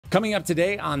Coming up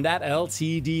today on That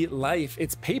LTD Life,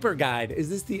 it's PaperGuide. Is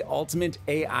this the ultimate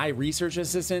AI research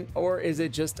assistant, or is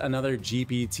it just another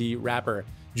GPT wrapper?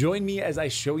 Join me as I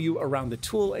show you around the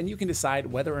tool and you can decide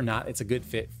whether or not it's a good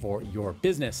fit for your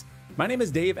business. My name is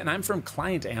Dave and I'm from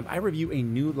ClientAmp. I review a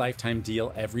new lifetime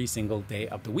deal every single day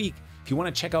of the week. If you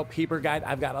want to check out PaperGuide,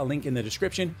 I've got a link in the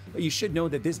description, but you should know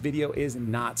that this video is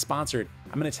not sponsored.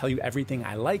 I'm going to tell you everything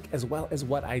I like as well as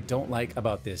what I don't like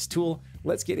about this tool.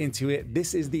 Let's get into it.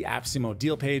 This is the AppSumo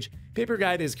deal page.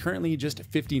 PaperGuide is currently just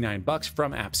 $59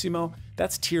 from AppSumo.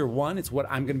 That's tier 1. It's what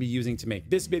I'm going to be using to make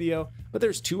this video, but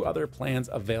there's two other plans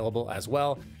available as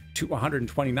well.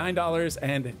 $129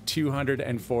 and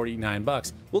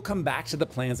 $249. We'll come back to the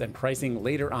plans and pricing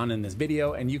later on in this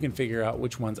video, and you can figure out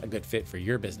which one's a good fit for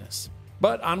your business.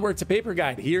 But onward to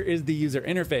PaperGuide. Here is the user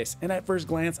interface. And at first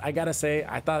glance, I gotta say,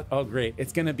 I thought, oh great,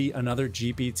 it's gonna be another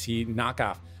GPT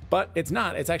knockoff. But it's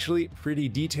not. It's actually pretty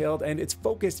detailed and it's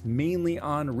focused mainly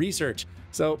on research.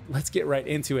 So let's get right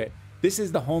into it. This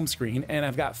is the home screen, and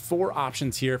I've got 4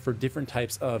 options here for different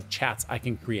types of chats I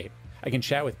can create. I can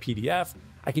chat with PDF.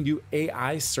 I can do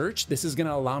AI search. This is going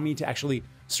to allow me to actually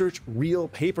search real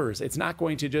papers. It's not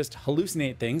going to just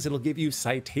hallucinate things. It'll give you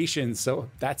citations. So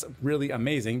that's really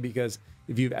amazing, because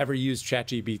if you've ever used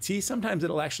ChatGPT, sometimes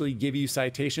it'll actually give you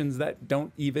citations that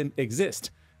don't even exist.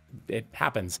 It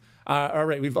happens. All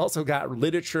right, we've also got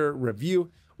literature review,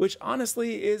 which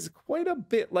honestly is quite a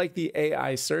bit like the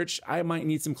AI search. I might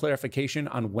need some clarification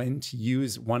on when to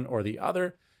use one or the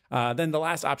other. Then the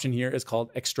last option here is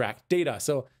called extract data.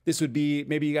 So this would be,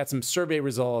 maybe you got some survey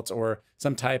results or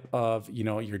some type of,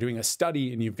 you're doing a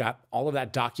study and you've got all of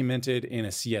that documented in a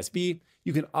CSV.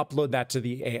 You can upload that to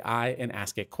the AI and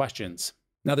ask it questions.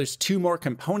 Now there's 2 more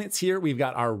components here. We've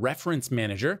got our reference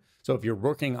manager. So if you're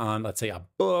working on, let's say, a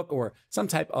book or some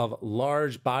type of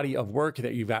large body of work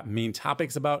that you've got main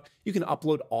topics about, you can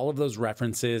upload all of those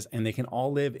references and they can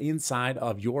all live inside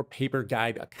of your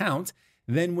PaperGuide account.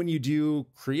 Then when you do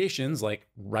creations like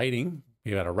writing,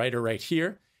 you've got a writer right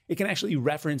here, it can actually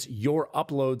reference your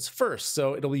uploads first.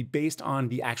 So it'll be based on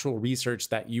the actual research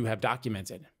that you have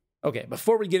documented. Okay,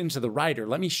 before we get into the writer,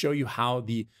 let me show you how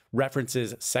the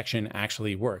references section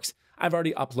actually works. I've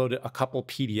already uploaded a couple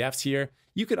PDFs here.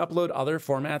 You can upload other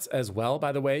formats as well,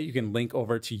 by the way. You can link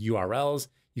over to URLs.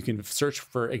 You can search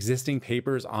for existing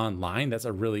papers online. That's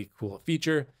a really cool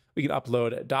feature. We can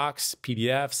upload docs,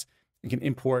 PDFs. You can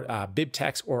import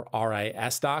BibTeX or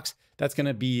RIS docs. That's going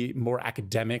to be more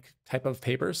academic type of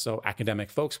papers, so academic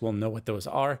folks will know what those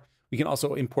are. We can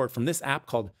also import from this app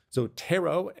called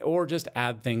Zotero, or just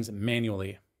add things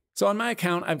manually. So on my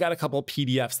account, I've got a couple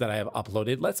PDFs that I have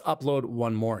uploaded. Let's upload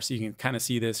one more so you can kind of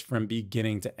see this from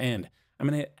beginning to end. I'm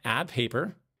going to hit add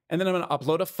paper, and then I'm going to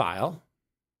upload a file.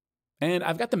 And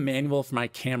I've got the manual for my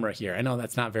camera here. I know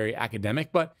that's not very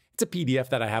academic, but it's a PDF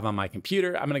that I have on my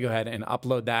computer. I'm going to go ahead and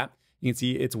upload that. You can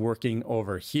see it's working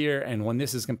over here. And when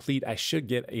this is complete, I should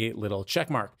get a little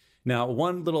check mark. Now,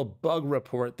 one little bug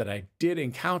report that I did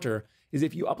encounter is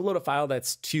if you upload a file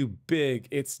that's too big,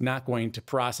 it's not going to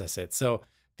process it. So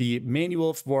the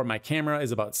manual for my camera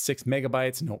is about 6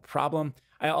 megabytes, no problem.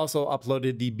 I also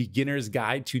uploaded the beginner's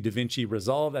guide to DaVinci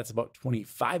Resolve. That's about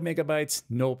 25 megabytes,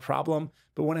 no problem.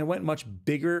 But when I went much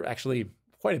bigger, actually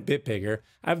quite a bit bigger,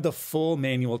 I have the full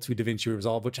manual to DaVinci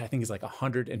Resolve, which I think is like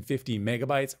 150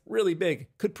 megabytes, really big.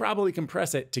 Could probably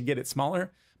compress it to get it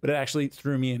smaller, but it actually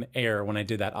threw me an error when I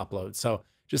did that upload. So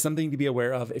just something to be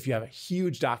aware of if you have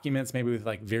huge documents, maybe with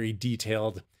like very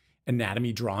detailed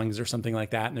anatomy drawings or something like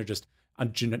that, and they're just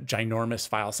ginormous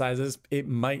file sizes, it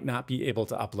might not be able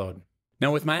to upload.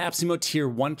 Now with my AppSumo tier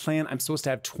 1 plan, I'm supposed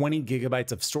to have 20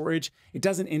 gigabytes of storage. It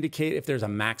doesn't indicate if there's a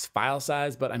max file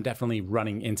size, but I'm definitely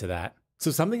running into that. So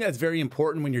something that's very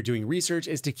important when you're doing research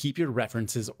is to keep your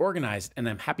references organized. And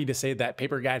I'm happy to say that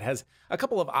PaperGuide has a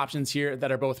couple of options here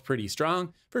that are both pretty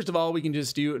strong. First of all, we can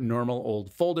just do normal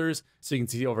old folders. So you can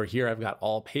see over here, I've got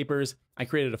all papers. I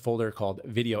created a folder called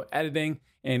video editing.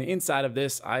 And inside of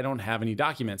this, I don't have any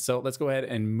documents. So let's go ahead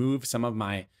and move some of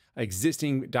my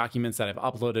existing documents that I've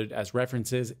uploaded as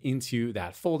references into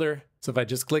that folder. So if I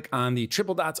just click on the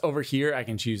triple dots over here, I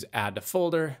can choose add to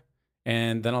folder.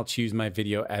 And then I'll choose my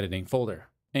video editing folder.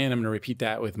 And I'm going to repeat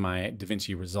that with my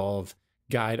DaVinci Resolve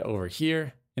guide over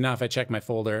here. And now if I check my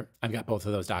folder, I've got both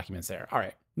of those documents there. All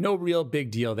right, no real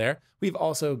big deal there. We've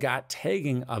also got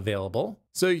tagging available.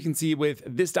 So you can see with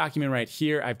this document right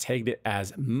here, I've tagged it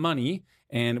as money.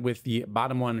 And with the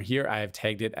bottom one here, I have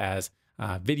tagged it as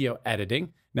video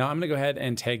editing. Now I'm going to go ahead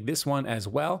and tag this one as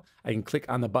well. I can click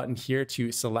on the button here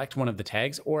to select one of the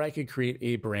tags, or I could create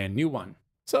a brand new one.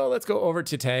 So let's go over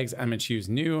to tags. I'm going to choose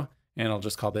new, and I'll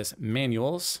just call this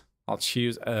manuals. I'll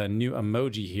choose a new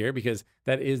emoji here because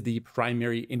that is the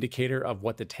primary indicator of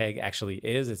what the tag actually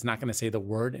is. It's not going to say the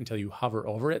word until you hover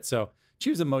over it. So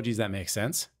choose emojis that make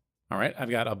sense. All right, I've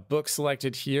got a book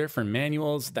selected here for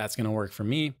manuals. That's going to work for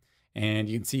me. And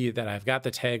you can see that I've got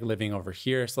the tag living over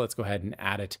here. So let's go ahead and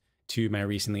add it to my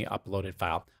recently uploaded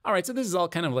file. All right, so this is all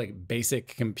kind of like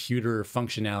basic computer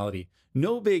functionality.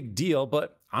 No big deal,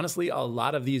 but honestly, a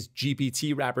lot of these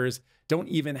GPT wrappers don't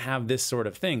even have this sort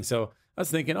of thing. So I was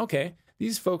thinking, okay,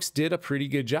 these folks did a pretty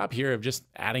good job here of just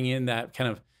adding in that kind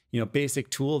of, basic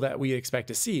tool that we expect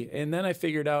to see. And then I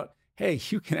figured out, hey,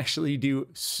 you can actually do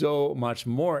so much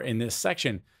more in this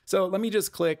section. So let me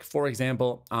just click, for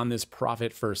example, on this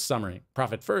Profit First summary.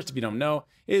 Profit First, if you don't know,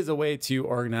 is a way to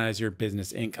organize your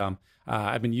business income.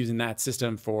 I've been using that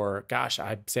system for, gosh,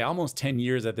 I'd say almost 10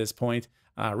 years at this point.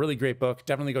 Really great book.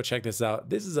 Definitely go check this out.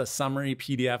 This is a summary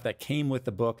PDF that came with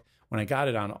the book when I got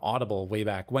it on Audible way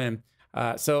back when.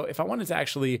 So if I wanted to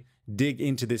actually dig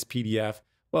into this PDF,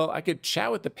 well, I could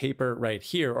chat with the paper right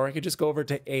here, or I could just go over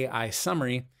to AI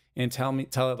summary and tell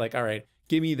it like, all right,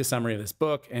 give me the summary of this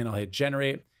book, and I'll hit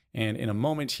generate. And in a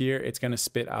moment here, it's going to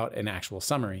spit out an actual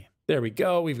summary. There we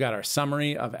go. We've got our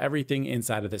summary of everything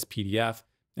inside of this PDF.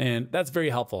 And that's very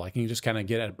helpful. I can just kind of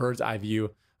get a bird's eye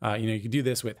view. You can do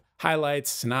this with highlights,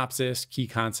 synopsis, key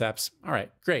concepts. All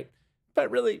right, great. But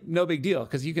really no big deal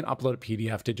because you can upload a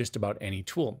PDF to just about any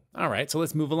tool. All right, so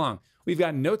let's move along. We've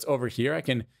got notes over here. I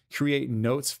can create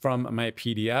notes from my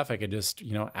PDF. I could just,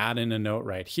 add in a note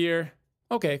right here.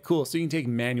 Okay, cool. So you can take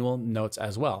manual notes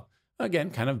as well.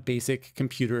 Again, kind of basic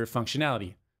computer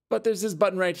functionality. But there's this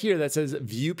button right here that says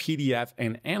View PDF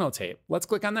and Annotate. Let's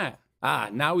click on that.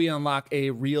 Now we unlock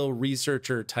a real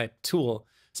researcher type tool.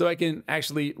 So I can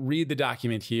actually read the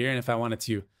document here. And if I wanted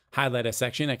to highlight a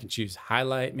section, I can choose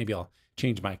Highlight. Maybe I'll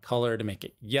change my color to make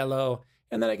it yellow.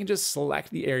 And then I can just select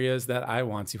the areas that I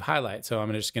want to highlight. So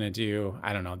I'm just going to do,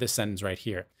 I don't know, this sentence right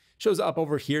here. Shows up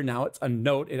over here now. It's a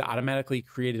note. It automatically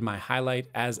created my highlight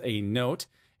as a note.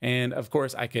 And of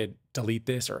course, I could delete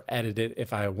this or edit it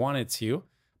if I wanted to,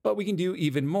 but we can do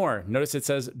even more. Notice it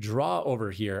says draw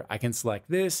over here. I can select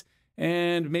this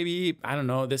and maybe, I don't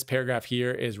know, this paragraph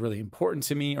here is really important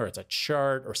to me, or it's a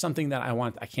chart or something that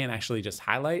I can't actually just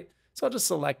highlight. So I'll just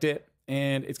select it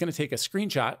and it's going to take a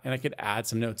screenshot and I could add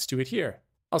some notes to it here.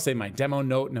 I'll say my demo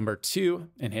note number 2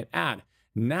 and hit add.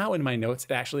 Now in my notes,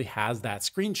 it actually has that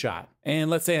screenshot. And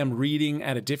let's say I'm reading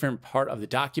at a different part of the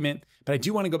document, but I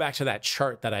do want to go back to that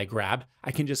chart that I grabbed.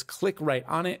 I can just click right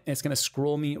on it and it's going to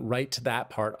scroll me right to that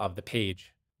part of the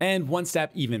page. And one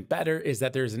step even better is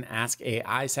that there's an Ask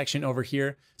AI section over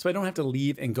here. So I don't have to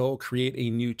leave and go create a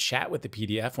new chat with the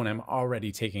PDF when I'm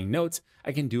already taking notes.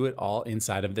 I can do it all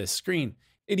inside of this screen.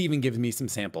 It even gives me some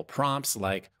sample prompts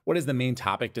like, what is the main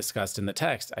topic discussed in the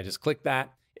text? I just click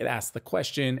that. It asks the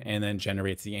question and then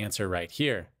generates the answer right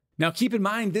here. Now, keep in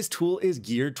mind, this tool is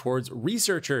geared towards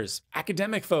researchers,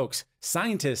 academic folks,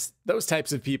 scientists, those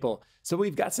types of people. So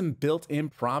we've got some built-in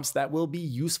prompts that will be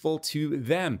useful to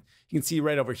them. You can see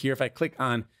right over here, if I click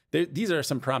on, these are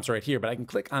some prompts right here, but I can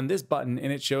click on this button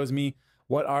and it shows me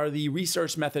what are the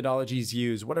research methodologies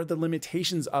used? What are the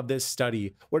limitations of this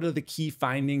study? What are the key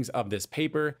findings of this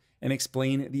paper? And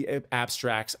explain the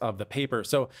abstracts of the paper.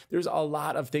 So there's a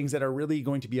lot of things that are really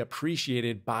going to be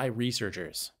appreciated by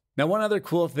researchers. Now, one other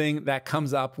cool thing that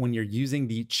comes up when you're using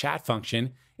the chat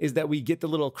function is that we get the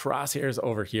little crosshairs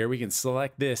over here. We can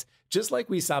select this just like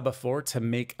we saw before to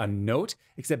make a note,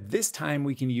 except this time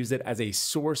we can use it as a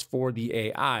source for the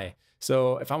AI.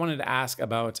 So if I wanted to ask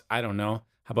about, I don't know,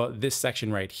 how about this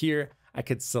section right here, I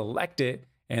could select it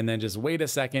and then just wait a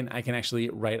second. I can actually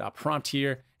write a prompt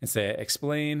here and say,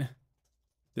 explain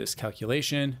this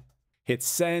calculation, hit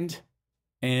send,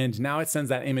 and now it sends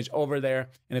that image over there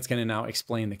and it's going to now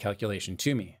explain the calculation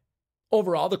to me.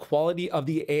 Overall, the quality of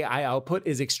the AI output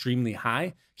is extremely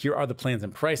high. Here are the plans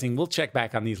and pricing. We'll check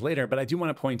back on these later, but I do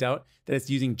want to point out that it's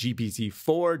using GPT-4,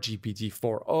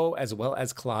 GPT-4o, as well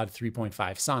as Claude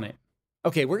 3.5 Sonnet.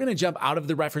 Okay, we're going to jump out of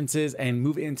the references and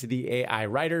move into the AI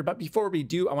writer. But before we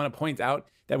do, I want to point out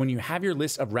that when you have your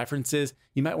list of references,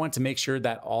 you might want to make sure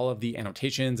that all of the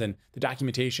annotations and the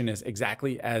documentation is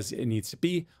exactly as it needs to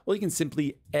be. Well, you can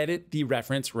simply edit the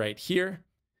reference right here,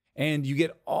 and you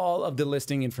get all of the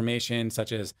listing information,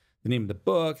 such as the name of the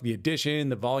book, the edition,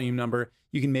 the volume number.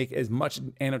 You can make as much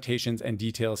annotations and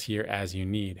details here as you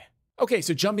need. Okay,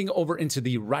 so jumping over into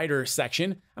the writer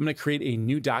section, I'm going to create a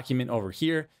new document over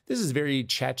here. This is very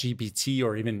ChatGPT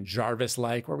or even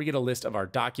Jarvis-like, where we get a list of our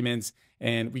documents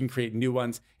and we can create new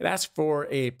ones. It asks for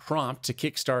a prompt to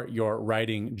kickstart your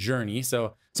writing journey.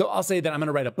 So I'll say that I'm going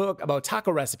to write a book about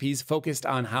taco recipes focused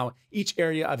on how each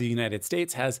area of the United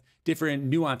States has different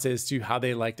nuances to how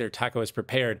they like their tacos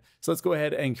prepared. So let's go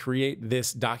ahead and create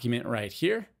this document right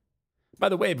here. By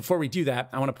the way, before we do that,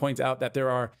 I want to point out that there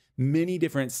are many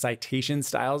different citation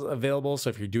styles available. So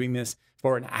if you're doing this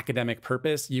for an academic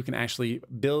purpose, you can actually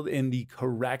build in the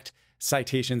correct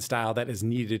citation style that is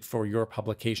needed for your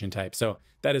publication type. So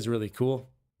that is really cool.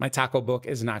 My taco book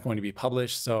is not going to be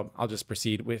published, so I'll just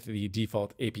proceed with the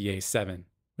default APA 7,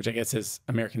 which I guess is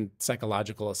American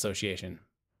Psychological Association.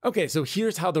 Okay, so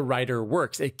here's how the writer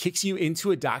works. It kicks you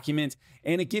into a document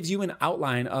and it gives you an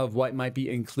outline of what might be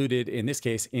included, in this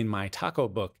case, in my taco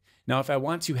book. Now, if I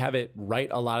want to have it write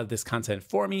a lot of this content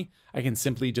for me, I can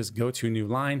simply just go to a new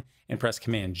line and press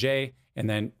Command J and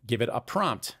then give it a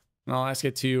prompt. And I'll ask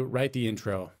it to write the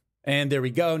intro. And there we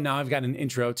go. Now I've got an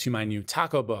intro to my new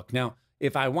taco book. Now,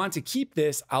 if I want to keep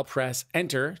this, I'll press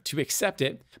Enter to accept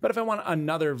it. But if I want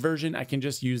another version, I can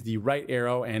just use the right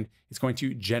arrow and it's going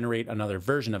to generate another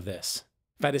version of this.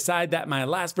 If I decide that my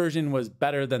last version was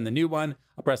better than the new one,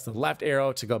 I'll press the left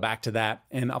arrow to go back to that,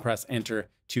 and I'll press Enter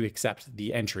to accept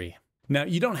the entry. Now,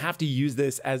 you don't have to use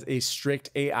this as a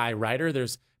strict AI writer.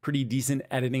 There's pretty decent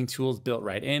editing tools built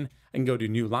right in. I can go to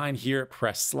new line here,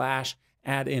 press slash,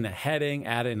 add in a heading,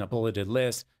 add in a bulleted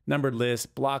list, numbered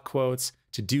list, block quotes,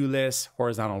 to-do lists,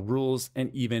 horizontal rules,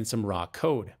 and even some raw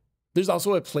code. There's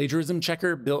also a plagiarism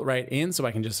checker built right in, so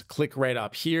I can just click right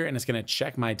up here and it's going to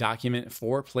check my document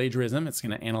for plagiarism. It's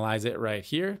going to analyze it right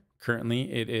here.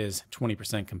 Currently, it is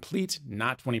 20% complete,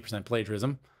 not 20%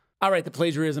 plagiarism. All right, the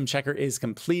plagiarism checker is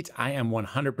complete. I am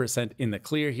 100% in the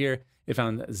clear here. It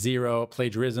found 0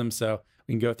 plagiarism, so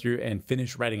we can go through and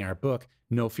finish writing our book.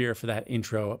 No fear for that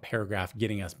intro paragraph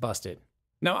getting us busted.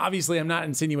 Now, obviously, I'm not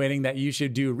insinuating that you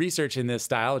should do research in this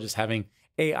style, just having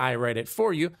AI write it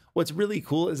for you. What's really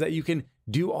cool is that you can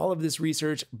do all of this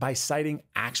research by citing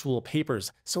actual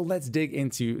papers. So let's dig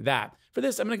into that. For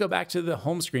this, I'm going to go back to the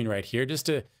home screen right here just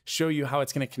to show you how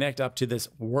it's going to connect up to this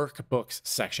workbooks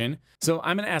section. So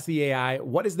I'm going to ask the AI,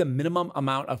 what is the minimum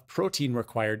amount of protein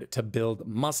required to build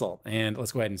muscle? And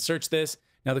let's go ahead and search this.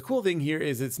 Now, the cool thing here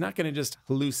is it's not going to just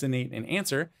hallucinate an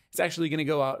answer. It's actually going to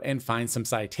go out and find some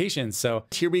citations. So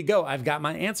here we go. I've got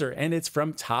my answer and it's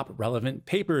from top relevant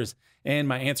papers. And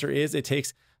my answer is it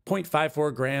takes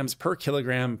 0.54 grams per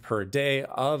kilogram per day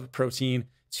of protein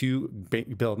to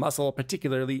build muscle,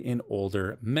 particularly in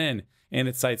older men. And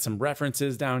it cites some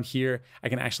references down here. I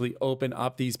can actually open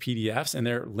up these PDFs and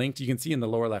they're linked. You can see in the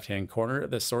lower left-hand corner,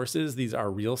 the sources. These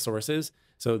are real sources.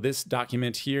 So this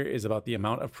document here is about the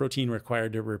amount of protein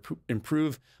required to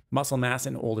improve muscle mass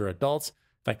in older adults.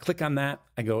 If I click on that,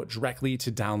 I go directly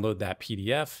to download that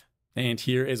PDF. And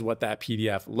here is what that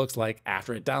PDF looks like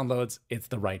after it downloads. It's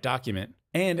the right document.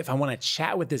 And if I want to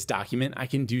chat with this document, I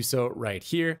can do so right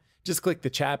here. Just click the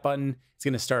chat button. It's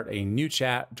going to start a new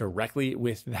chat directly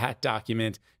with that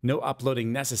document. No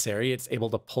uploading necessary. It's able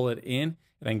to pull it in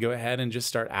and then go ahead and just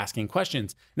start asking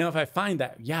questions. Now, if I find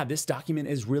that, yeah, this document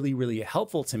is really, really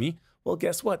helpful to me, well,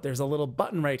 guess what? There's a little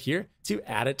button right here to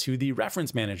add it to the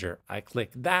reference manager. I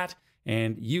click that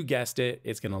and you guessed it,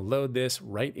 it's going to load this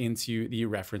right into the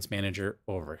reference manager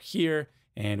over here.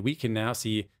 And we can now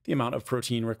see the amount of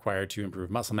protein required to improve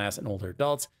muscle mass in older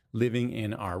adults living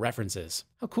in our references.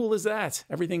 How cool is that?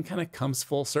 Everything kind of comes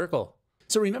full circle.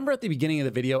 So remember at the beginning of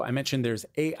the video, I mentioned there's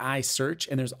AI search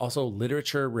and there's also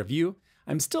literature review.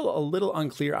 I'm still a little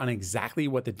unclear on exactly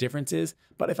what the difference is,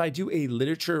 but if I do a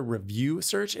literature review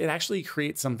search, it actually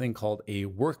creates something called a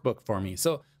workbook for me.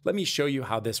 So let me show you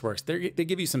how this works. They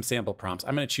give you some sample prompts.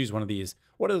 I'm going to choose one of these.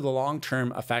 What are the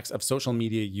long-term effects of social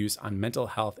media use on mental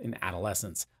health in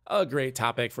adolescence? A great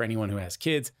topic for anyone who has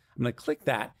kids. I'm going to click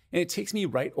that and it takes me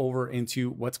right over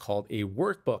into what's called a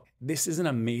workbook. This is an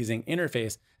amazing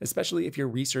interface, especially if you're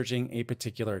researching a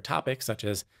particular topic such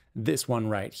as this one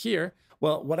right here.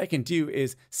 Well, what I can do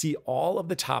is see all of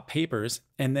the top papers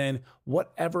and then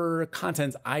whatever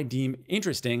contents I deem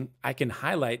interesting, I can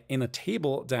highlight in a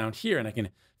table down here and I can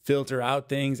filter out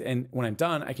things. And when I'm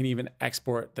done, I can even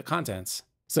export the contents.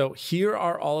 So here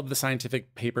are all of the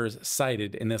scientific papers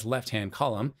cited in this left-hand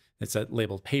column that's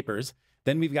labeled papers.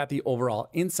 Then we've got the overall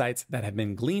insights that have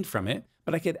been gleaned from it,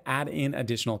 but I could add in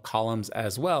additional columns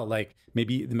as well, like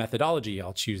maybe the methodology.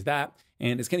 I'll choose that.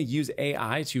 And it's going to use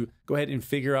AI to go ahead and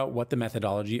figure out what the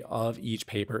methodology of each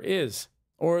paper is.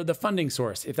 Or the funding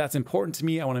source. If that's important to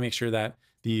me, I want to make sure that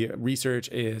the research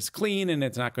is clean and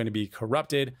it's not going to be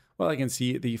corrupted. Well, I can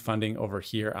see the funding over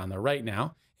here on the right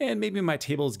now. And maybe my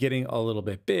table is getting a little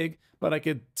bit big, but I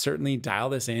could certainly dial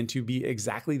this in to be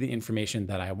exactly the information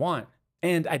that I want.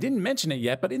 And I didn't mention it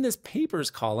yet, but in this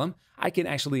papers column, I can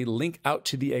actually link out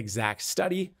to the exact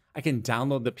study. I can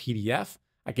download the PDF.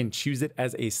 I can choose it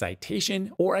as a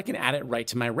citation, or I can add it right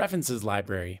to my references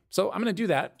library. So I'm going to do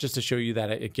that just to show you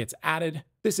that it gets added.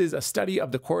 This is a study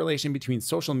of the correlation between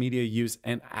social media use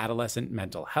and adolescent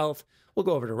mental health. We'll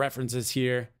go over to references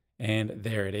here, and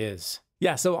there it is.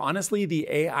 Yeah, so honestly, the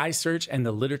AI search and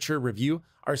the literature review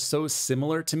are so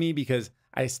similar to me because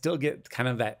I still get kind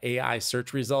of that AI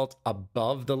search result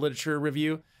above the literature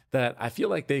review that I feel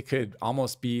like they could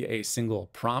almost be a single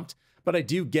prompt. But I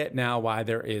do get now why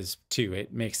there is two.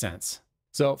 It makes sense.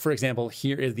 So for example,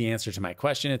 here is the answer to my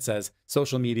question. It says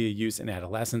social media use in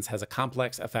adolescence has a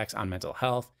complex effects on mental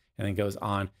health, and then goes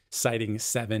on citing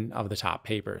 7 of the top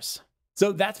papers.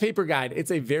 So that's PaperGuide.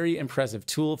 It's a very impressive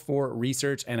tool for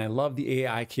research, and I love the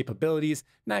AI capabilities,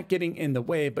 not getting in the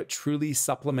way, but truly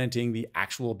supplementing the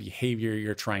actual behavior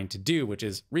you're trying to do, which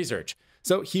is research.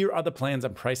 So here are the plans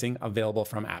and pricing available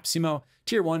from AppSumo.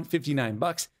 Tier 1,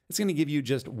 $59. It's going to give you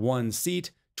just 1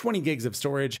 seat, 20 gigs of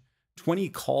storage, 20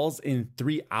 calls in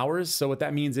 3 hours. So what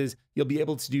that means is you'll be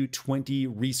able to do 20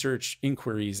 research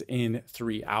inquiries in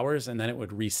 3 hours, and then it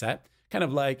would reset. Kind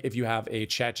of like if you have a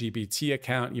ChatGPT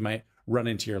account, you might run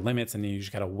into your limits and then you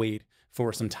just got to wait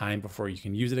for some time before you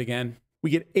can use it again.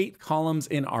 We get 8 columns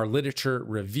in our literature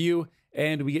review,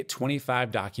 and we get 25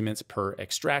 documents per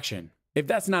extraction. If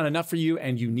that's not enough for you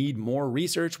and you need more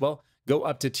research, well, go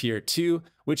up to tier 2,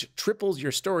 which triples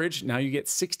your storage. Now you get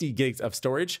 60 gigs of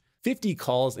storage, 50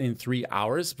 calls in 3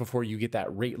 hours before you get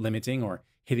that rate limiting or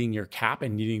hitting your cap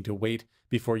and needing to wait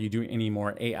before you do any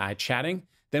more AI chatting.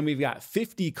 Then we've got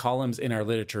 50 columns in our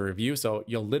literature review. So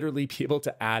you'll literally be able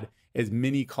to add as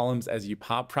many columns as you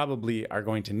probably are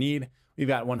going to need. We've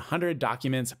got 100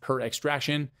 documents per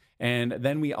extraction. And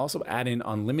then we also add in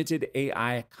unlimited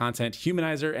AI content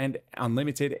humanizer and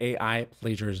unlimited AI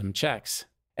plagiarism checks.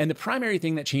 And the primary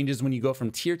thing that changes when you go from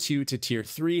tier 2 to tier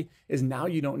 3 is now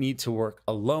you don't need to work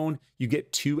alone. You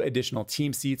get 2 additional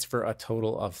team seats for a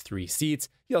total of 3 seats.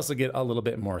 You also get a little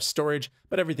bit more storage,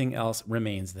 but everything else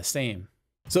remains the same.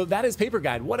 So that is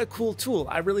PaperGuide. What a cool tool.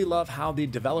 I really love how the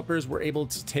developers were able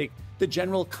to take the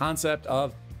general concept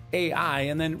of AI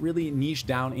and then really niche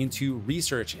down into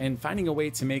research and finding a way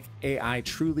to make AI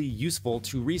truly useful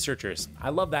to researchers. I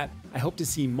love that. I hope to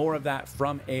see more of that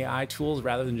from AI tools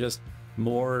rather than just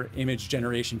more image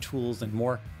generation tools and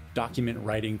more document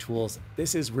writing tools.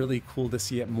 This is really cool to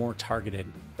see it more targeted.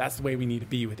 That's the way we need to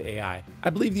be with AI. I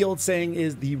believe the old saying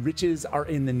is the riches are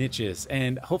in the niches,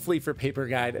 and hopefully for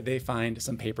PaperGuide, they find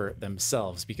some paper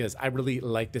themselves because I really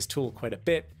like this tool quite a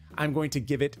bit. I'm going to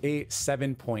give it a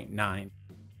 7.9.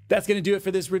 That's going to do it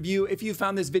for this review. If you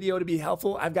found this video to be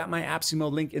helpful, I've got my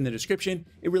AppSumo link in the description.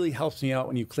 It really helps me out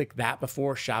when you click that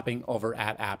before shopping over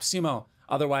at AppSumo.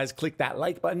 Otherwise, click that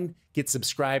like button, get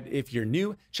subscribed if you're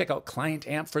new, check out Client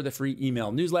Amp for the free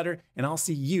email newsletter, and I'll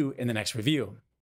see you in the next review.